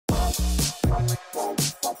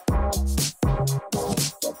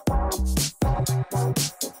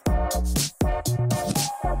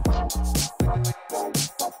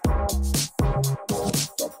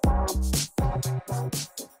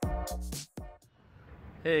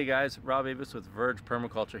Hey guys, Rob Avis with Verge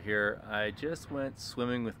Permaculture here. I just went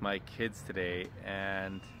swimming with my kids today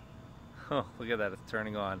and oh, look at that, it's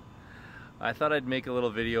turning on. I thought I'd make a little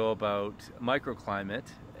video about microclimate,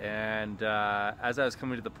 and as I was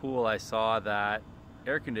coming to the pool I saw that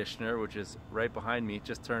air conditioner, which is right behind me,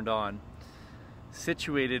 just turned on,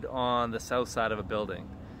 situated on the south side of a building.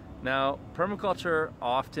 Now, permaculture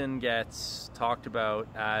often gets talked about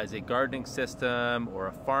as a gardening system or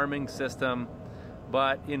a farming system,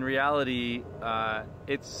 but in reality,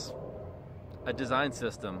 it's a design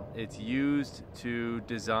system. It's used to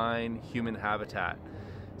design human habitat.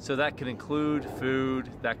 So that can include food,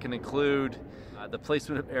 that can include the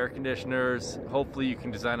placement of air conditioners. Hopefully you can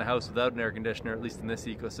design a house without an air conditioner, at least in this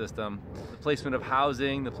ecosystem. The placement of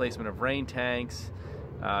housing, the placement of rain tanks,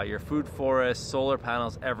 your food forests, solar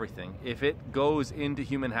panels, everything. If it goes into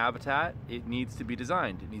human habitat, it needs to be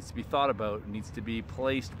designed. It needs to be thought about. It needs to be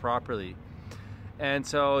placed properly. And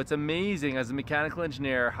so it's amazing as a mechanical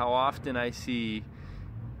engineer how often I see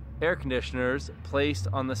air conditioners placed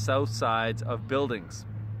on the south sides of buildings.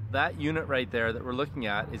 That unit right there that we're looking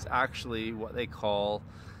at is actually what they call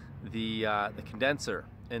the condenser.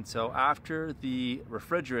 And so after the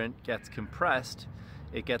refrigerant gets compressed,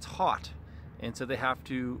 it gets hot. And so they have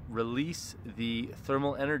to release the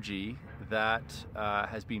thermal energy that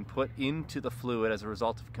has been put into the fluid as a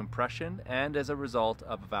result of compression and as a result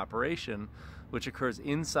of evaporation, which occurs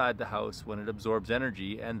inside the house when it absorbs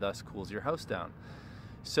energy and thus cools your house down.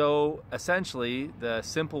 So essentially, the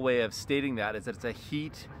simple way of stating that is that it's a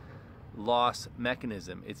heat loss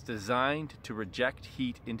mechanism. It's designed to reject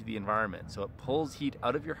heat into the environment. So it pulls heat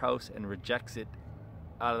out of your house and rejects it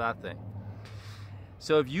out of that thing.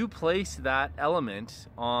 So if you place that element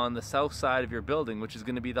on the south side of your building, which is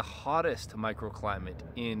going to be the hottest microclimate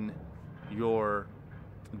in your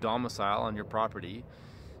domicile on your property,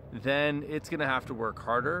 then it's going to have to work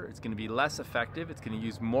harder. It's going to be less effective. It's going to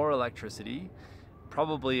use more electricity.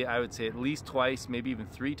 Probably, I would say at least twice, maybe even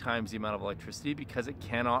 3 times the amount of electricity, because it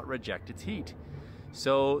cannot reject its heat.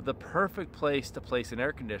 So the perfect place to place an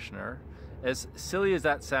air conditioner, as silly as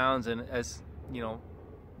that sounds, and as you know,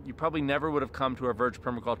 you probably never would have come to our Verge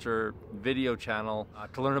Permaculture video channel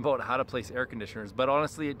to learn about how to place air conditioners, but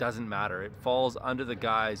honestly it doesn't matter. It falls under the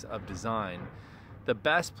guise of design. The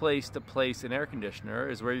best place to place an air conditioner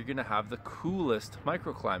is where you're going to have the coolest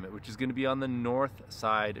microclimate, which is going to be on the north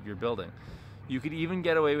side of your building. You could even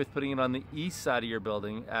get away with putting it on the east side of your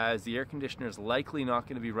building, as the air conditioner is likely not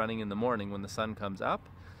going to be running in the morning when the sun comes up.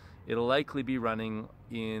 It'll likely be running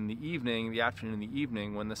in the evening, the afternoon and the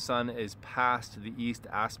evening, when the sun is past the east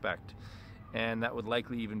aspect, and that would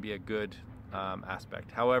likely even be a good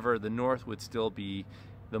aspect. However, the north would still be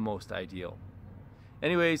the most ideal.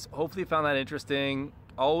 Anyways, hopefully you found that interesting.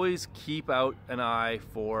 Always keep out an eye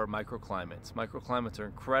for microclimates. Microclimates are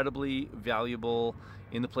incredibly valuable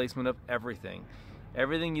in the placement of everything.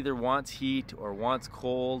 Everything either wants heat or wants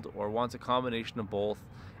cold or wants a combination of both.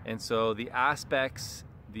 And so the aspects,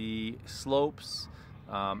 the slopes,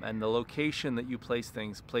 and the location that you place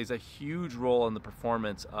things plays a huge role in the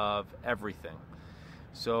performance of everything.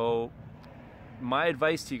 So my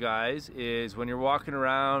advice to you guys is, when you're walking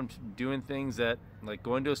around doing things that, like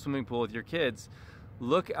going to a swimming pool with your kids,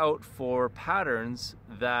 look out for patterns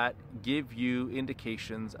that give you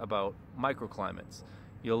indications about microclimates.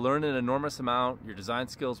 You'll learn an enormous amount, your design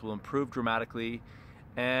skills will improve dramatically,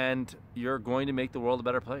 and you're going to make the world a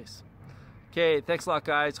better place. Okay, thanks a lot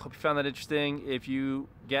guys. Hope you found that interesting. If you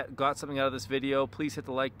got something out of this video, please hit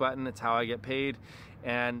the like button. It's how I get paid.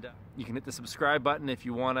 And you can hit the subscribe button if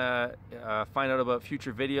you want to find out about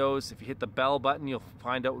future videos. If you hit the bell button, you'll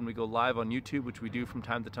find out when we go live on YouTube, which we do from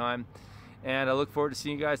time to time. And I look forward to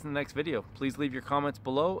seeing you guys in the next video. Please leave your comments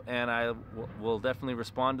below, and I will definitely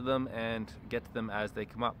respond to them and get to them as they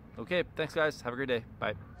come up. Okay, thanks guys. Have a great day.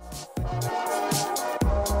 Bye.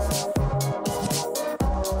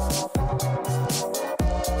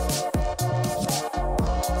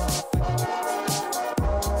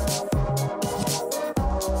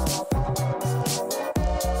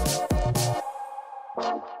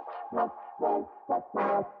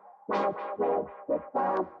 Wow.